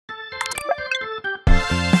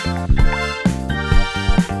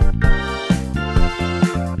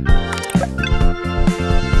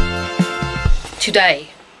today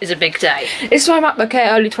is a big day. This is my MacBook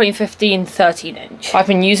Air early 2015 13-inch. I've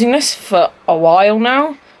been using this for a while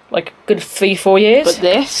now, like a good 3-4 years. But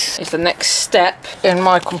this is the next step in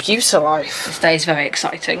my computer life. This day is very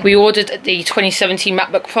exciting. We ordered the 2017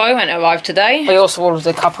 MacBook Pro and it arrived today. We also ordered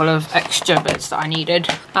a couple of extra bits that I needed.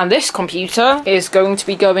 And this computer is going to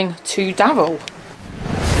be going to Daryl.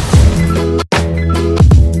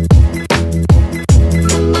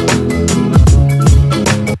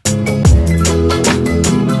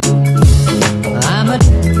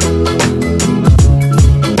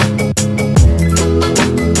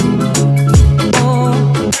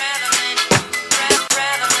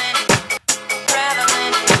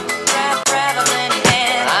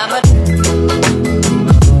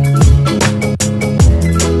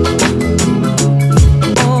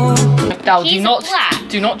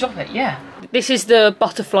 Do not drop it, yeah. This is the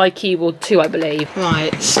butterfly keyboard too, I believe.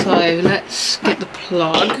 Right, so let's get the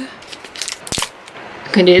plug. I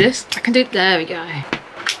can do this. I can do it. There we go.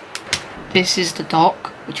 This is the dock,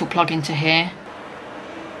 which will plug into here.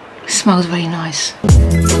 It smells really nice.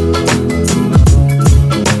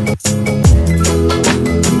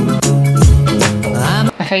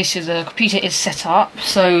 Okay, so the computer is set up,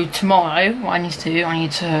 so tomorrow what I need to do, I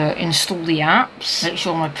need to install the apps, make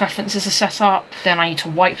sure my preferences are set up, then I need to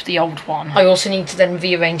wipe the old one. I also need to then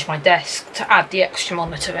rearrange my desk to add the extra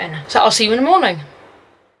monitor in. So I'll see you in the morning.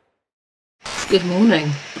 Good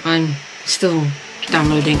morning. I'm still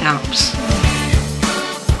downloading apps.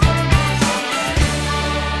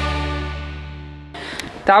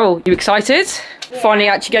 Daryl, you excited? Yeah. Finally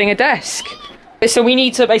actually getting a desk. So we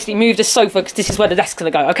need to basically move the sofa because this is where the desk's gonna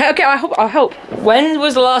go. Okay, I'll help. When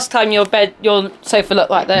was the last time your sofa looked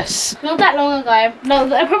like this? Not that long ago. No,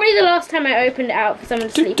 probably the last time I opened it out for someone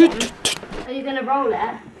to sleep on. Are you gonna roll it?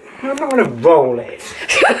 I'm not gonna roll it.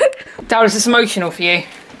 Darryl, is this emotional for you?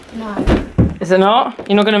 No. Is it not?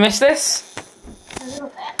 You're not gonna miss this? A little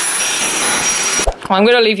bit. I'm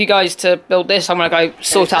gonna leave you guys to build this. I'm gonna go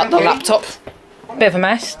sort out the laptop. Bit of a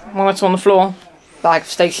mess. Monitor on the floor. Bag of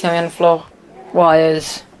stationery on the floor.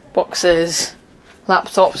 Wires, boxes,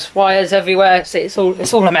 laptops, wires everywhere. So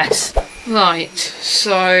it's all a mess. Right,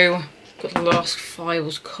 so got the last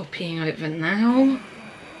files copying over now.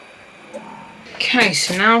 Okay,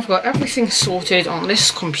 so now I've got everything sorted on this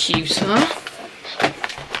computer.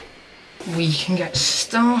 We can get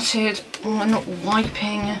started on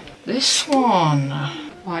wiping this one. Right,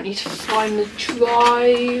 I need to find the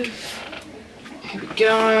drive. Here we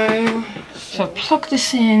go. So plug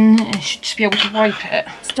this in and it should just be able to wipe it.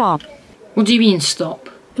 Stop. What do you mean stop?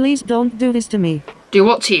 Please don't do this to me. Do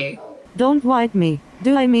what to you? Don't wipe me.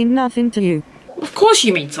 Do I mean nothing to you? Of course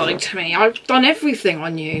you mean something to me. I've done everything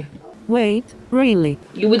on you. Wait, really?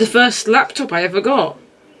 You were the first laptop I ever got.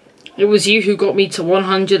 It was you who got me to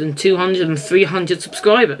 100 and 200 and 300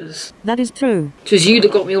 subscribers. That is true. It was you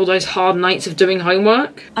that got me all those hard nights of doing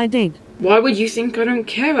homework. I did. Why would you think I don't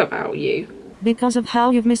care about you? Because of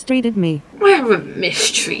how you've mistreated me. I haven't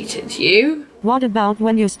mistreated you. What about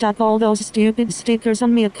when you stuck all those stupid stickers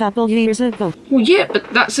on me a couple years ago? Well, yeah,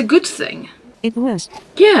 but that's a good thing. It was.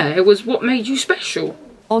 Yeah, it was what made you special.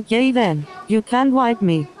 Okay then, you can't wipe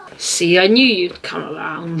me. See, I knew you'd come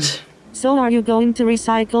around. So are you going to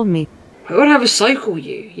recycle me? Why would I recycle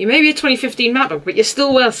you? You may be a 2015 MacBook, but you're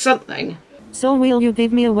still worth something. So will you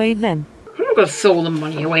give me away then? I'm not going to throw all the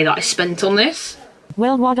money away that I spent on this.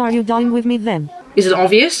 Well, what are you doing with me then? Is it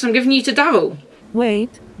obvious? I'm giving you to Daryl.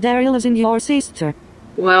 Wait, Daryl isn't your sister.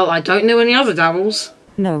 Well, I don't know any other Daryls.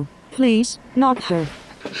 No, please, not her.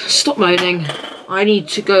 Stop moaning. I need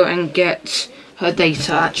to go and get her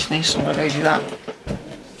data, actually, so I'm going to go do that.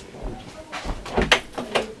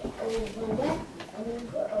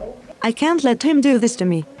 I can't let him do this to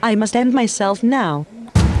me. I must end myself now.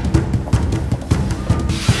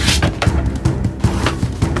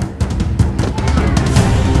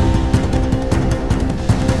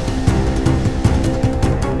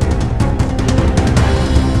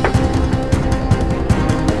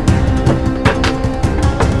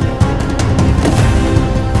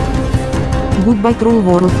 Goodbye, troll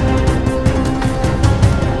world.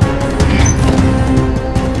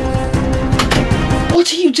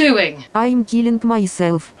 What are you doing? I'm killing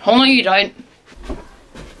myself. Oh no, you don't.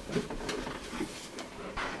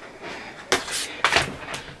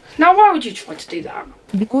 Now why would you try to do that?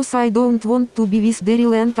 Because I don't want to be with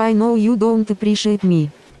Daryl and I know you don't appreciate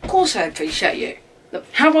me. Of course I appreciate you. Look,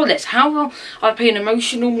 how about this? How about I play an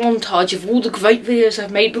emotional montage of all the great videos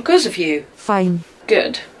I've made because of you? Fine.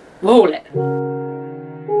 Good. Roll it.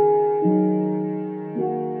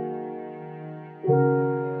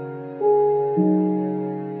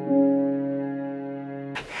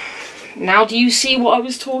 Now do you see what I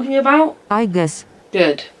was talking about? I guess.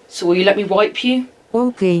 Good. So will you let me wipe you?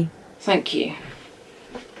 Okay. Thank you.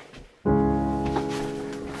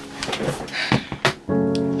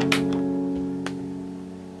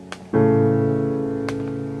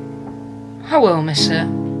 I will miss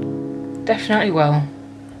it. Definitely will.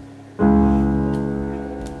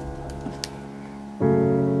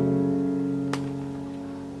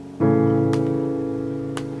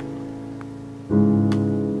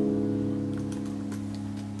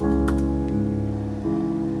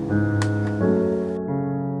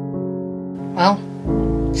 Well,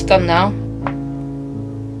 it's done now.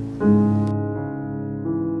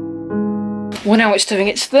 Well, now it's doing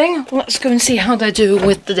its thing. Let's go and see how they're doing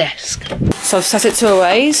with the desk. So I've set it to a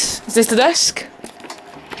ways. Is this the desk?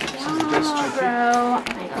 Yeah,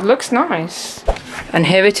 bro. It looks nice. And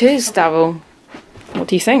here it is, Daryl. What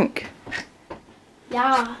do you think?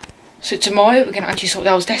 Yeah. So tomorrow we're going to actually sort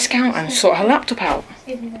Daryl's desk out and sort her laptop out.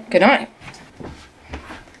 Good night.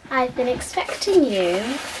 I've been expecting you.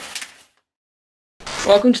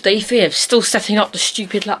 Welcome to day 3 of still setting up the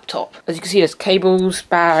stupid laptop. As you can see, there's cables,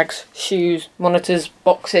 bags, shoes, monitors,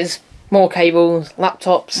 boxes, more cables,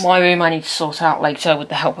 laptops. My room I need to sort out later with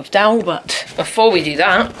the help of Daryl, but before we do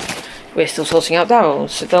that, we're still sorting out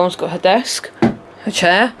Daryl's. So Daryl's got her desk, her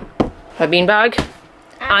chair, her beanbag,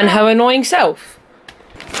 and her annoying self.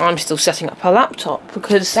 I'm still setting up her laptop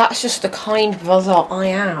because that's just the kind brother I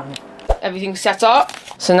am. Everything's set up,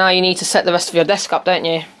 so now you need to set the rest of your desk up, don't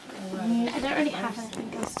you? I don't really have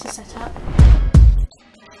anything else to set up.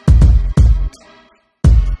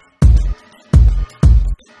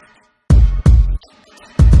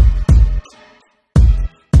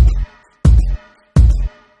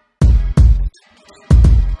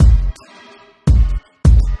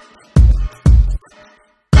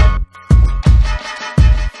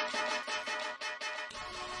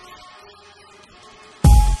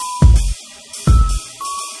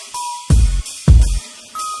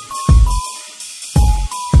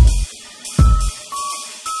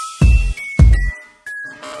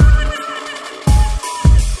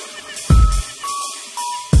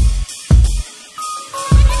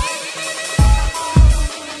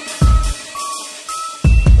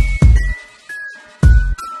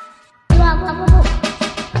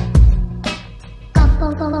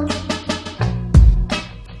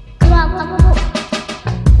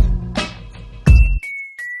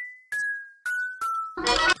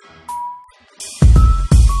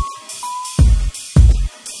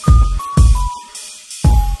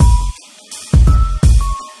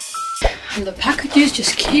 And the packages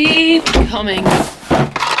just keep coming.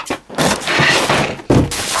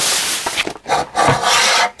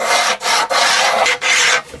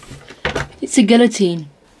 It's a guillotine.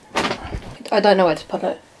 I don't know where to put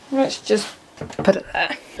it. Let's just put it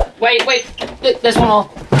there. Wait, look, there's one more.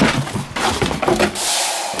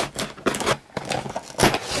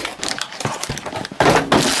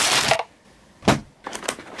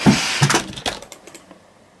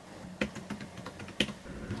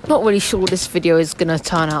 Not really sure what this video is going to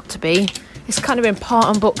turn out to be. It's kind of been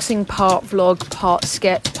part unboxing, part vlog, part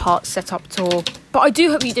sketch, part setup tour. But I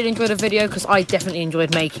do hope you did enjoy the video because I definitely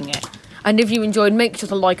enjoyed making it. And if you enjoyed, make sure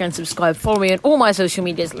to like and subscribe. Follow me on all my social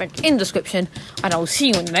medias, link in the description. And I will see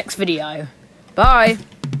you in the next video. Bye!